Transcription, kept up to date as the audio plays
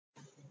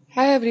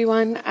Hi,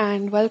 everyone,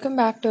 and welcome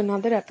back to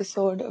another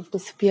episode of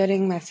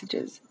Disappearing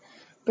Messages.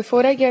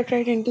 Before I get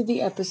right into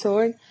the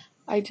episode,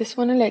 I just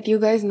want to let you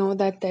guys know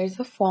that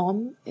there's a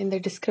form in the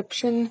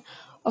description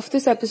of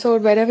this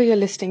episode, wherever you're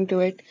listening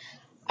to it,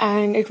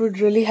 and it would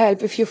really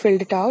help if you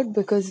filled it out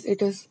because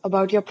it is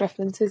about your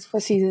preferences for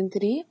season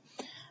 3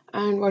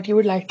 and what you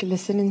would like to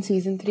listen in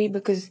season 3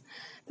 because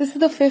this is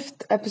the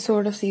fifth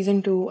episode of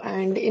season 2,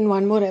 and in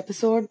one more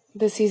episode,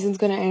 this season's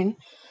gonna end.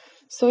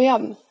 So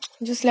yeah,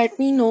 just let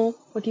me know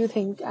what you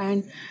think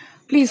and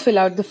please fill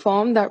out the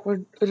form. That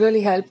would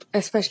really help,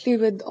 especially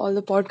with all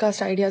the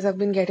podcast ideas I've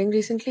been getting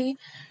recently.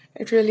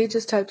 It really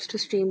just helps to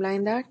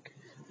streamline that.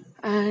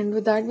 And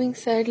with that being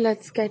said,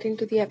 let's get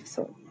into the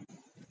episode.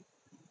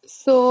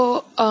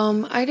 So,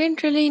 I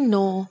didn't really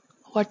know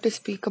what to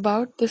speak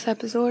about this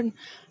episode,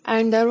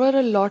 and there were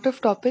a lot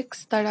of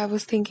topics that I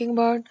was thinking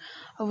about.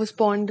 I was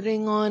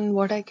pondering on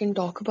what I can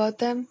talk about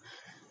them.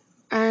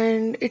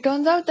 And it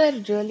turns out there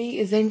really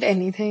isn't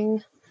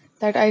anything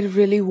that I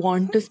really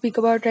want to speak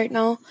about right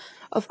now.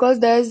 Of course,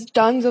 there's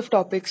tons of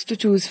topics to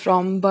choose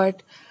from,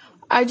 but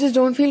I just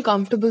don't feel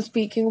comfortable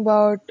speaking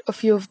about a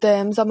few of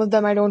them. Some of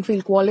them I don't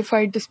feel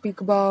qualified to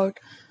speak about.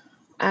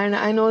 And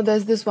I know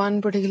there's this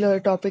one particular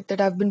topic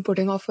that I've been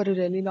putting off for a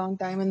really long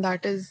time, and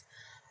that is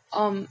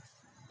um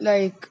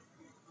like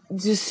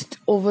just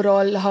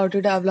overall how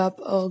to develop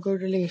a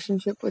good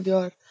relationship with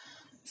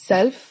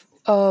yourself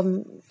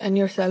and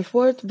your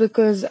self-worth,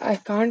 because I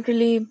don't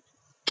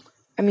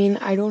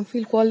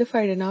feel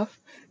qualified enough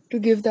to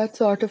give that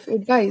sort of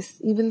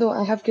advice, even though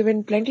I have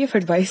given plenty of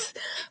advice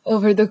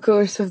over the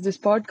course of this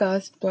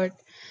podcast. But,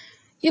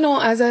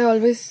 as I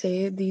always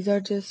say, these are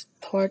just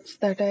thoughts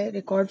that I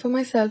record for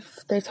myself.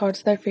 They're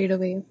thoughts that fade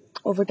away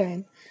over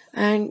time.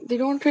 And they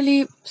don't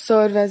really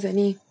serve as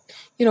any,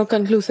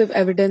 conclusive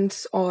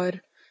evidence or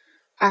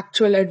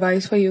actual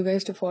advice for you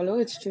guys to follow.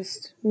 It's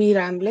just me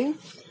rambling.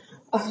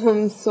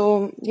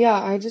 So yeah,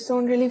 I just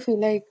don't really feel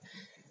like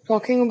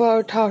talking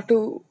about how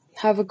to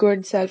have a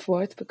good self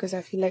worth because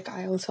I feel like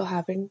I also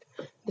haven't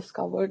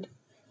discovered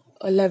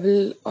a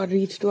level or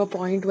reached to a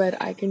point where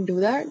I can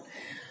do that.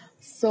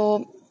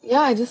 So,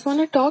 yeah, I just want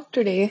to talk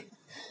today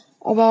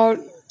about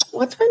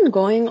what's been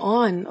going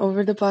on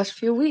over the past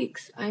few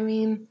weeks.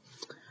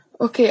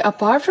 Okay,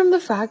 apart from the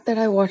fact that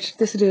I watched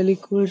this really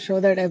cool show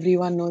that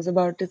everyone knows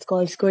about, it's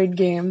called Squid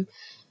Game.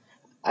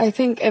 I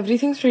think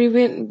everything's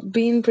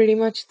been pretty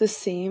much the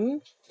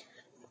same.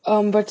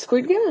 But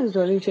Squid Game has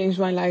really changed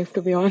my life,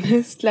 to be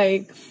honest.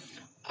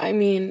 I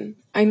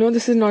know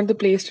this is not the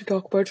place to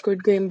talk about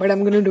Squid Game, but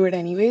I'm gonna do it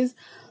anyways.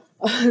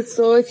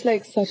 So it's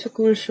like such a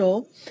cool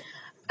show.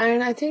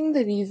 And I think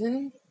the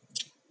reason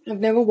I've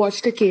never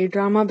watched a K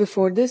drama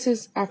before this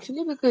is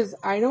actually because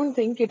I don't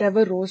think it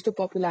ever rose to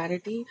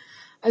popularity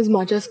as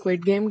much as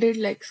Squid Game did.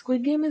 Like,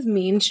 Squid Game is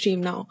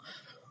mainstream now,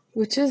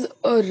 which is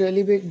a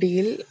really big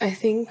deal, I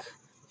think,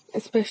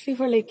 especially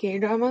for like K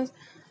dramas.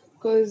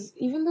 Because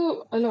even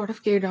though a lot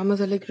of K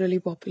dramas are like really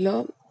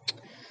popular,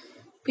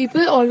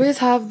 people always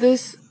have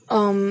this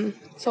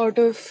sort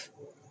of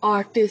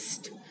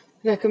artist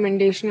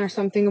recommendation or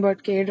something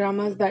about K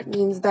dramas that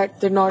means that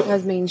they're not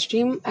as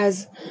mainstream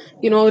as,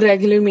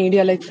 regular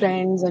media like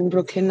Friends and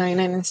Brooklyn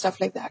Nine-Nine and stuff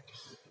like that.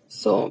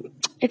 So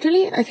I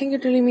think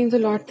it really means a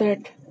lot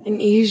that an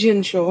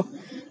Asian show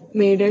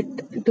made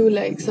it to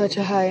like such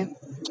a high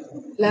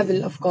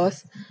level, of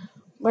course.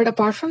 But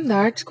apart from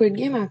that, Squid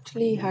Game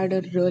actually had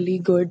a really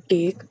good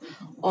take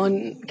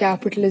on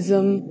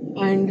capitalism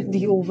and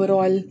the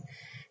overall,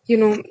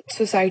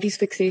 society's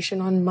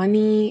fixation on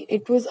money.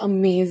 It was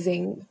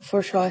amazing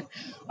for sure.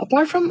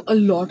 Apart from a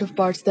lot of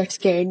parts that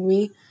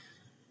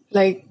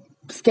like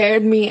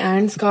scared me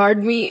and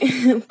scarred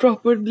me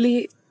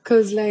probably,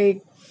 because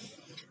like,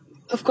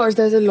 of course,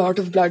 there's a lot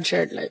of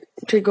bloodshed, like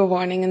trigger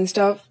warning and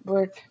stuff.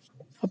 But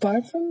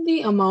apart from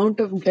the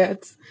amount of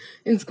deaths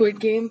in Squid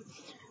Game,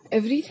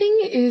 everything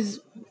is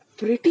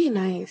pretty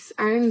nice.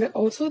 And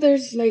also,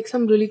 there's like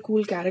some really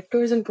cool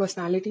characters and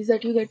personalities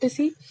that you get to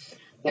see.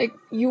 Like,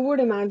 you would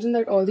imagine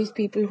that all these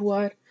people who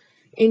are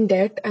in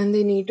debt and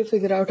they need to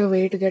figure out a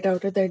way to get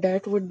out of their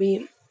debt would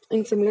be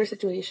in similar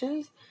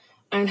situations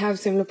and have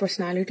similar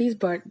personalities,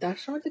 but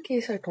that's not the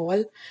case at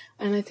all.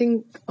 And I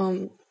think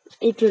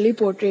it really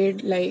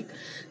portrayed like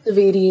the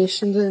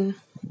variations in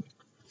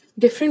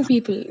different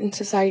people in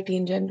society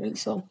in general.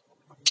 So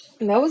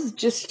that was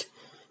just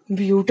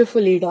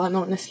beautifully done,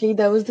 honestly.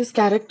 There was this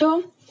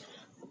character,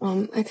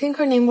 I think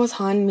her name was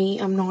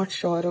Hanmi, I'm not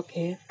sure,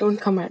 okay? Don't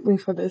come at me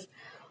for this.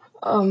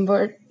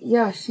 But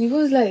yeah, she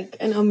was like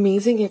an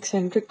amazing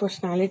eccentric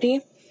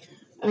personality,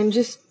 and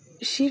just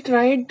she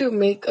tried to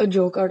make a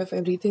joke out of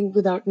everything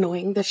without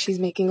knowing that she's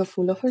making a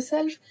fool of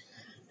herself.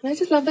 And I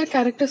just love that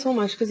character so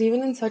much because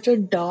even in such a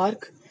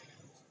dark,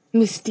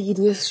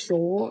 mysterious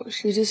show,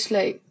 she just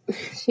like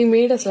she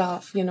made us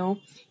laugh, even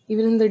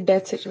in the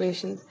death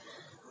situations.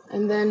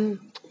 And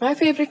then my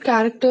favorite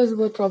characters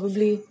were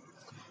probably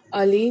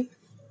Ali,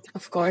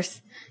 of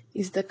course.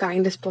 He's the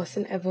kindest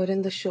person ever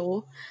in the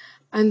show.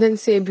 And then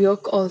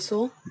Sebyok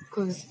also,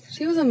 because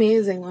she was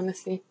amazing,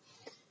 honestly.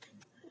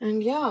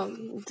 And yeah,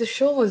 the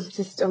show was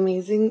just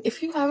amazing.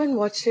 If you haven't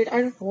watched it,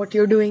 I don't know what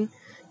you're doing.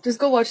 Just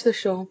go watch the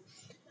show.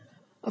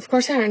 Of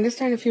course, I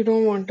understand if you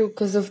don't want to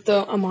because of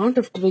the amount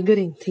of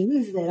triggering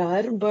things there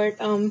are, but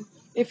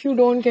if you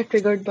don't get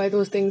triggered by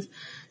those things,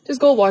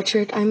 just go watch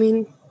it. I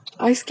mean,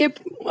 I skip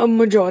a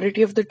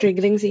majority of the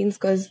triggering scenes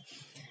because,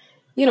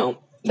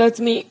 that's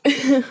me.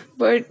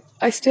 But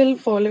I still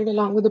followed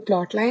along with the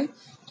plot line.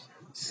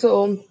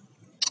 So,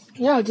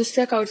 yeah, just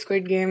check out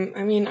Squid Game.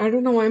 I mean, I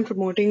don't know why I'm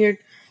promoting it.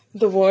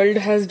 The world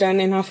has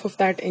done enough of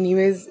that,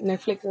 anyways.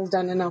 Netflix has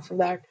done enough of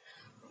that.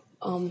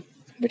 Um,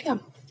 but yeah,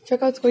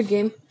 check out Squid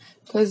Game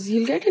because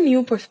you'll get a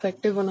new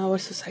perspective on our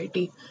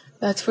society.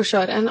 That's for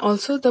sure. And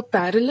also the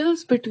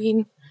parallels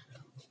between.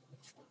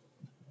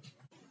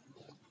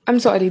 I'm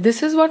sorry,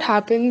 this is what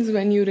happens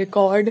when you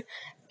record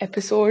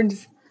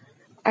episodes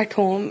at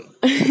home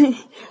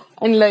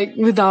and like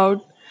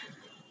without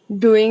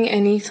doing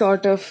any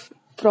sort of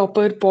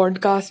proper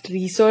podcast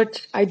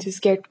research. I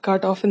just get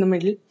cut off in the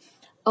middle.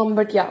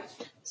 But yeah.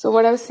 So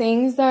what I was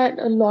saying is that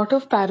a lot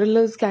of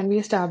parallels can be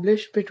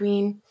established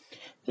between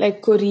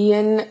like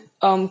Korean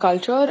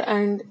culture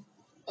and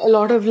a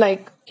lot of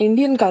like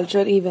Indian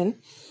culture even.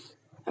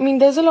 I mean,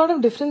 there's a lot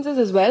of differences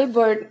as well,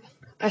 but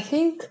I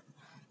think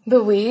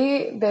the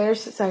way their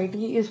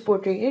society is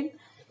portrayed,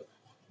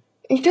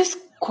 it is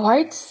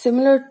quite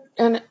similar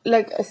and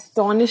like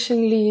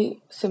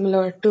astonishingly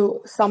similar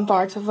to some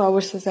parts of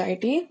our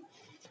society.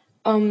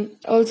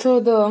 Also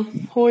the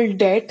whole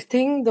debt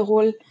thing, the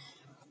whole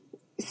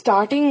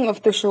starting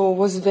of the show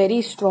was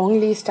very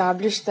strongly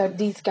established that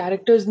these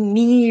characters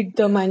need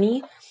the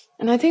money.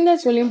 And I think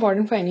that's really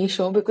important for any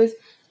show because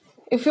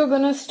if you're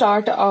gonna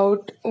start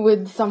out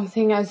with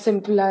something as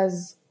simple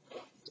as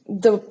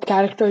the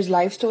characters'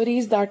 life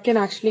stories, that can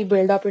actually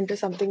build up into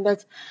something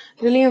that's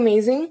really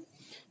amazing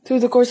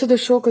through the course of the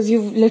show because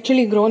you've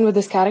literally grown with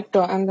this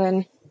character and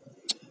then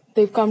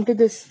they've come to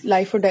this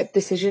life or death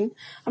decision.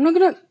 I'm not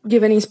gonna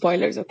give any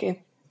spoilers,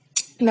 okay?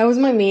 That was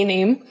my main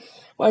aim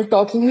while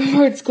talking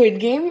about Squid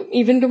Game.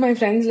 Even to my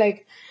friends,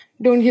 like,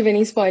 don't give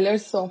any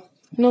spoilers. So,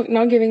 no,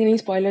 not giving any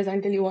spoilers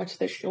until you watch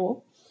the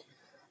show.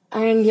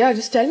 And yeah,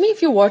 just tell me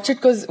if you watch it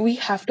because we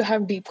have to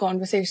have deep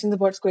conversations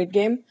about Squid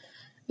Game.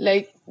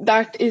 Like,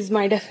 that is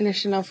my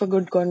definition of a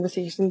good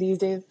conversation these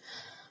days.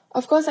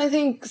 Of course, I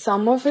think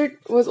some of it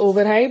was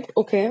overhyped,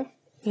 okay.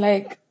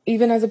 Like,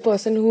 even as a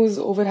person who's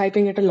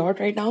overhyping it a lot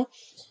right now,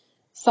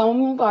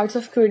 some parts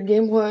of Squid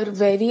Game were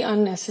very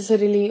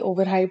unnecessarily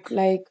overhyped.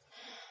 Like,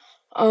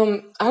 I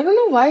don't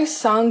know why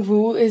Sang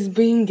Woo is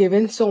being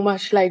given so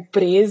much like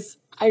praise.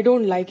 I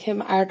don't like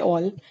him at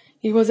all.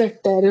 He was a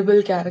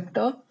terrible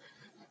character.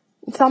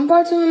 Some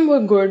parts of him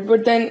were good,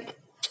 but then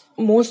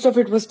most of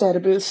it was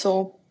terrible.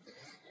 So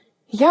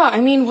yeah,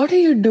 I mean, what are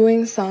you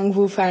doing, Sang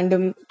Woo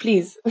fandom?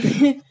 Please.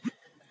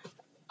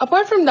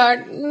 Apart from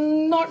that,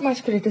 not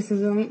much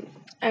criticism.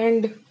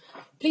 And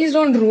please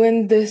don't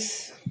ruin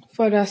this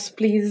for us,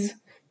 please.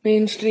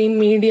 Mainstream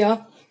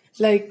media,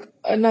 like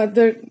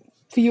another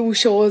few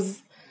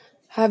shows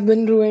have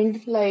been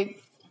ruined.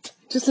 Like,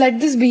 just let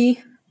this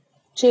be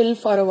chill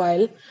for a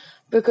while.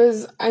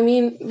 Because, I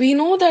mean, we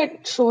know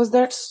that shows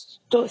that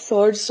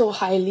surge so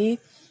highly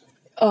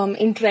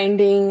in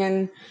trending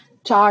and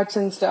charts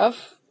and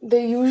stuff,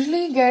 they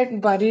usually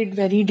get buried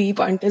very deep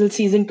until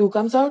season 2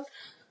 comes out.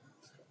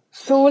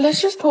 So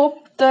let's just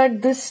hope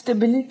that this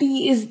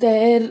stability is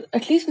there,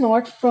 at least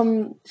not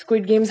from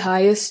Squid Game's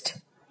highest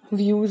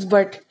views,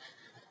 but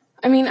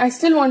I mean, I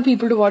still want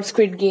people to watch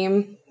Squid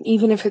Game,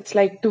 even if it's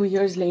like 2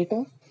 years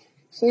later.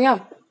 So yeah,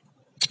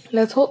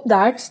 let's hope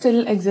that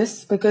still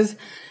exists because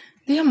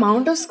the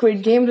amount of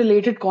Squid Game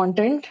related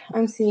content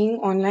I'm seeing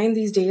online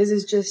these days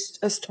is just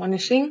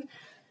astonishing.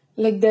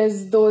 Like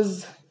there's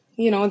those,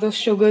 those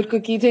sugar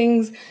cookie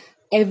things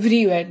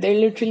everywhere. They're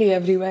literally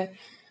everywhere.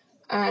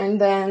 And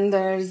then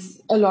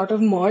there's a lot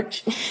of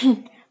merch,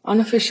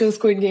 unofficial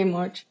Squid Game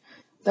merch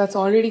that's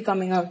already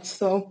coming out.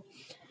 So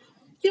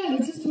yeah,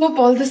 let's just hope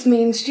all this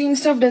mainstream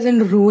stuff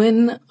doesn't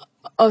ruin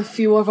a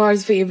few of our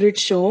favorite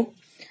show.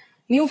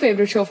 New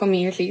favorite show for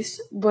me at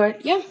least.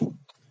 But yeah,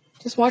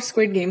 just watch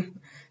Squid Game.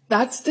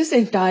 That's this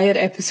entire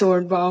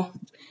episode. Wow.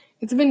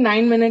 It's been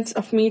 9 minutes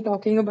of me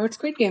talking about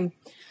Squid Game.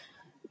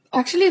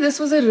 Actually, this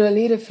was a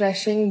really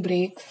refreshing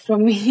break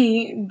from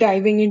me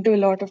diving into a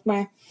lot of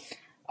my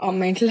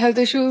mental health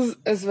issues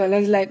as well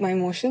as like my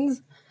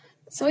emotions.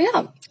 So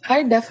yeah,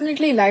 I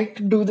definitely like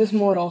to do this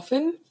more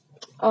often.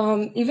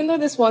 Even though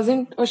this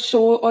wasn't a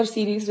show or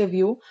series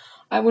review,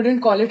 I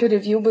wouldn't call it a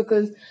review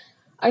because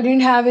I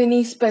didn't have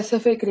any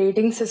specific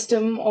rating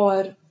system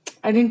or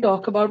I didn't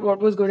talk about what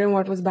was good and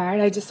what was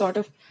bad. I just sort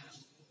of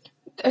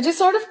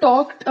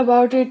talked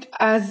about it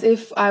as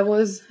if I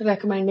was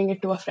recommending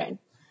it to a friend.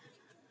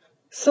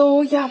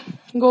 So yeah,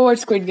 go watch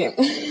Squid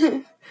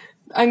Game.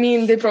 I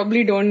mean, they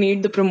probably don't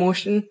need the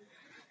promotion,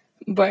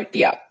 but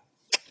yeah,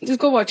 just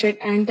go watch it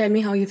and tell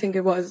me how you think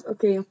it was.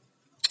 Okay,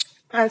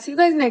 I'll see you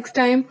guys next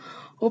time,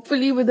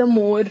 hopefully with a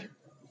more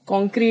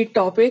concrete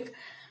topic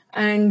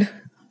and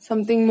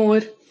something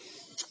more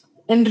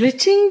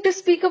enriching to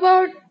speak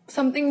about,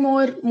 something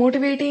more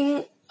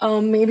motivating.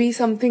 maybe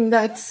something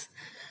that's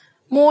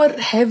more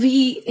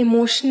heavy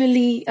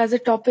emotionally as a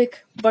topic.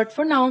 But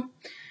for now,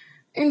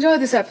 enjoy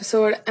this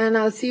episode and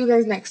I'll see you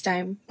guys next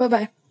time. Bye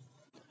bye.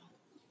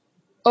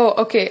 Oh,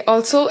 okay.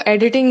 Also,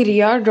 editing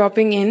Ria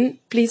dropping in.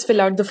 Please fill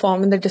out the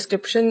form in the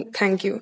description. Thank you.